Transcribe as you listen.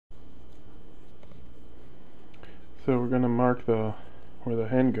So we're gonna mark where the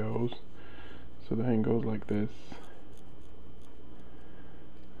hand goes. So the hand goes like this,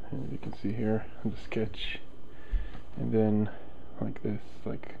 and you can see here in the sketch, and then like this,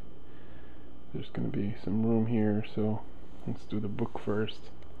 like there's gonna be some room here. So let's do the book first.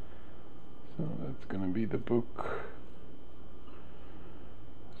 So that's gonna be the book.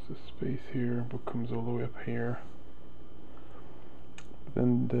 There's a space here. Book comes all the way up here.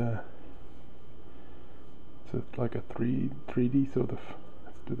 Then it's like a 3D. So let's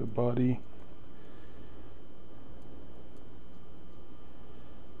do the body.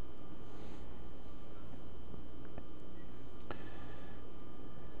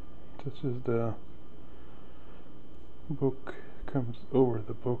 Touches the book, comes over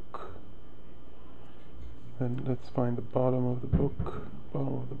the book. Then let's find the bottom of the book.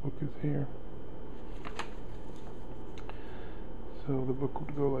 Bottom of the book is here. So the book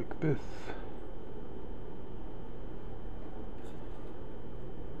would go like this.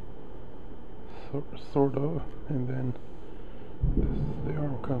 Sort of, and then the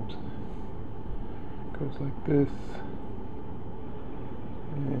arm goes like this,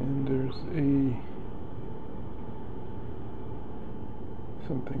 and there's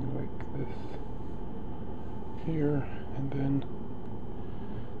something like this here, and then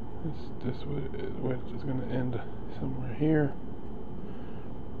this wedge is going to end somewhere here,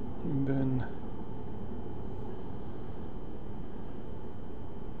 and then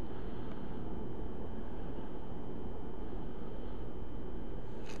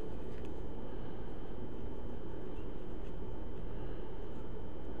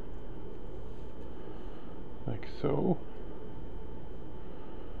like so.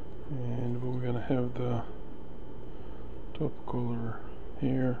 And we're gonna have the top color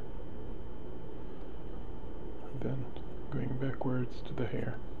here, and then going backwards to the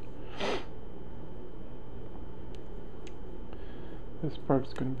hair. This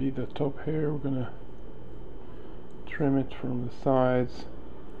part's gonna be the top hair. We're gonna trim it from the sides,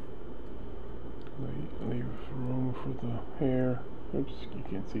 leave room for the hair. Oops, you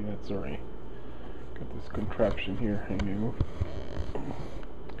can't see that, sorry. Got this contraption here hanging.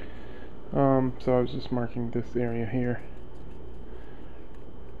 So I was just marking this area here.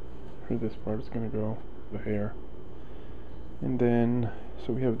 Where this part is going to go, the hair. And then,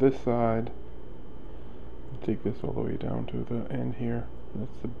 so we have this side. Take this all the way down to the end here.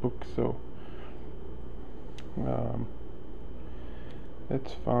 That's the book, so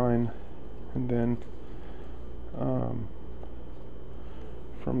that's fine. And then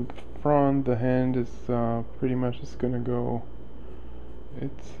from the front, the hand is pretty much just going to go.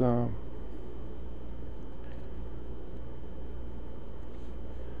 It's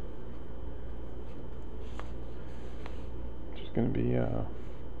going to be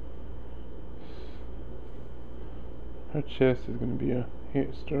her chest is going to be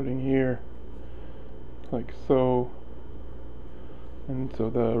starting here like so, and so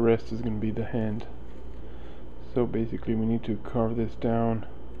the rest is going to be the hand. So basically we need to carve this down,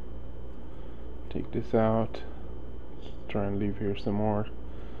 take this out, try and leave here some more,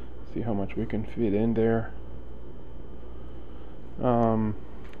 see how much we can fit in there.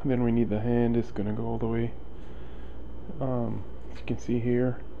 Then we need the hand. It's going to go all the way. As you can see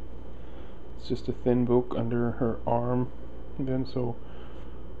here, it's just a thin book under her arm, and then so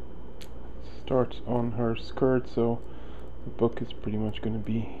it starts on her skirt, so the book is pretty much going to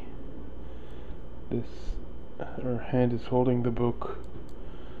be this. Her hand is holding the book,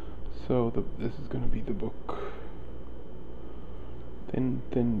 so this is going to be the book. Thin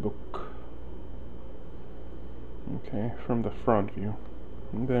book. Okay, from the front view.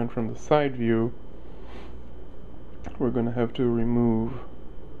 And then from the side view, we're going to have to remove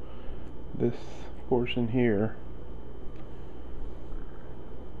this portion here.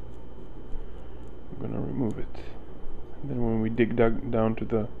 We're going to remove it. And then when we dig down to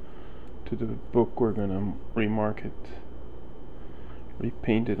the book, we're going to remark it,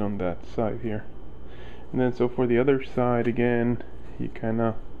 repaint it on that side here. And then so for the other side again, you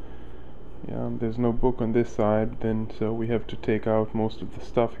kinda, there's no book on this side, then so we have to take out most of the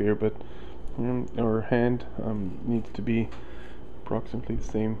stuff here, but our hand needs to be approximately the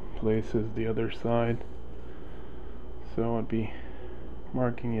same place as the other side. So I'd be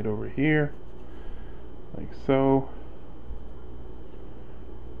marking it over here, like so.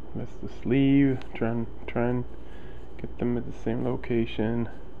 That's the sleeve. Try and get them at the same location.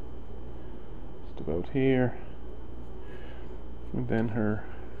 Just about here. And then her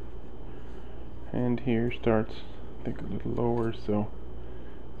hand here starts, I think, a little lower, so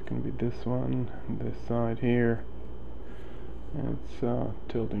it's going to be this one, and this side here. And it's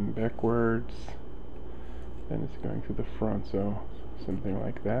tilting backwards, then it's going to the front, so something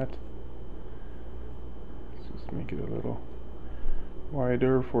like that. Let's just make it a little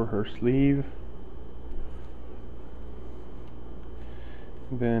wider for her sleeve.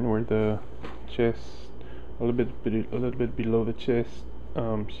 Then where the chest, a little bit below the chest,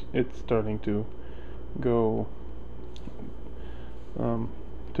 it's starting to go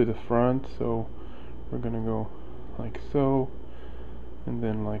to the front, so we're gonna go like so, and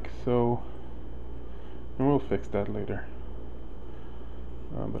then like so, and we'll fix that later.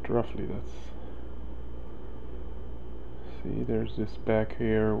 But roughly that's. See, there's this back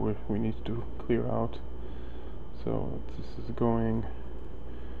here where we need to clear out. So this is going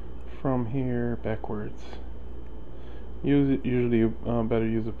from here backwards. Usually better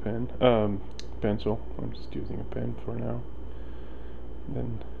use a pencil. I'm just using a pen for now.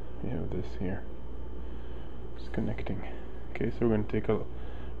 Then we have this here. Just connecting. Okay, so we're going to take a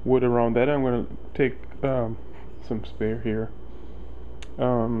wood around that. I'm going to take some spare here.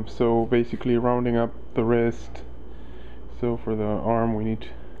 So basically rounding up the wrist. So for the arm we need,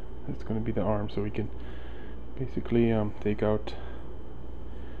 it's going to be the arm, so we can basically take out.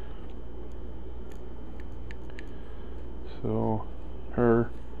 So her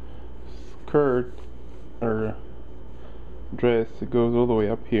skirt or dress, it goes all the way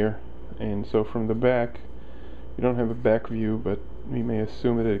up here, and so from the back, we don't have a back view, but we may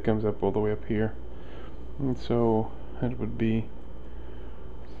assume that it comes up all the way up here, and so it would be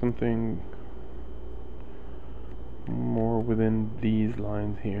something more within these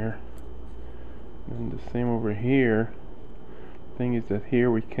lines here. And the same over here. Thing is that here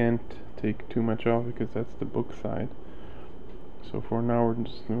we can't take too much off because that's the book side. So for now we're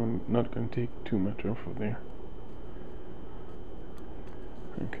just not going to take too much off of there.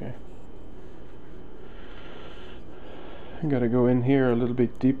 Okay. I gotta go in here a little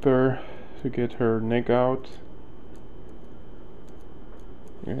bit deeper to get her neck out.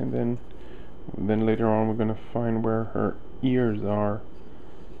 And then later on we're gonna find where her ears are,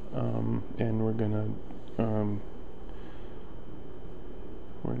 and we're gonna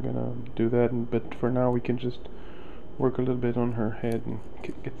do that. But for now we can just work a little bit on her head and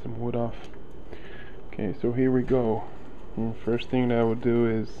get some wood off. Okay, so here we go. And first thing that I would do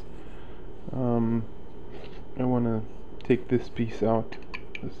is I want to take this piece out,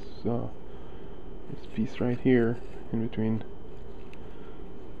 this piece right here, in between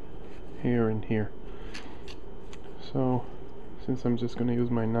here and here. So since I'm just going to use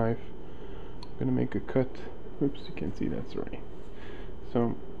my knife, I'm going to make a cut. Oops, you can't see that, sorry.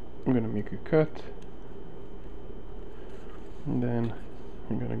 So I'm going to make a cut, and then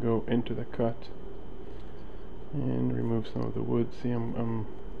I'm going to go into the cut and remove some of the wood. See, I'm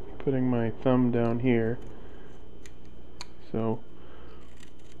putting my thumb down here so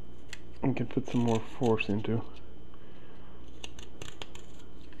I can put some more force into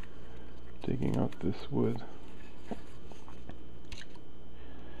taking out this wood.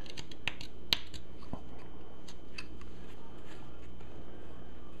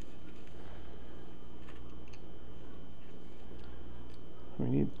 We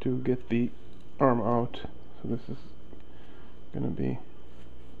need to get the arm out, so this is gonna be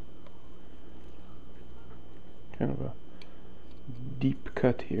kind of a deep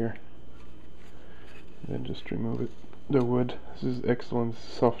cut here. And then just remove it. The wood, this is excellent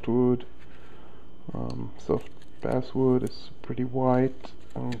soft wood, soft basswood. It's pretty white.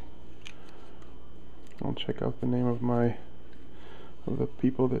 I'll check out the name of the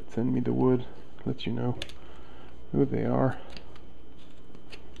people that send me the wood, let you know who they are.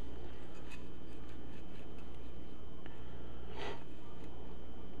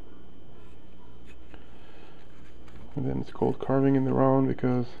 And then it's called carving in the round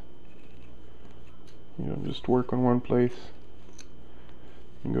because you don't just work on one place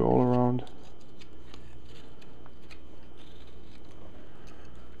and go all around.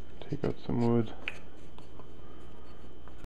 Take out some wood.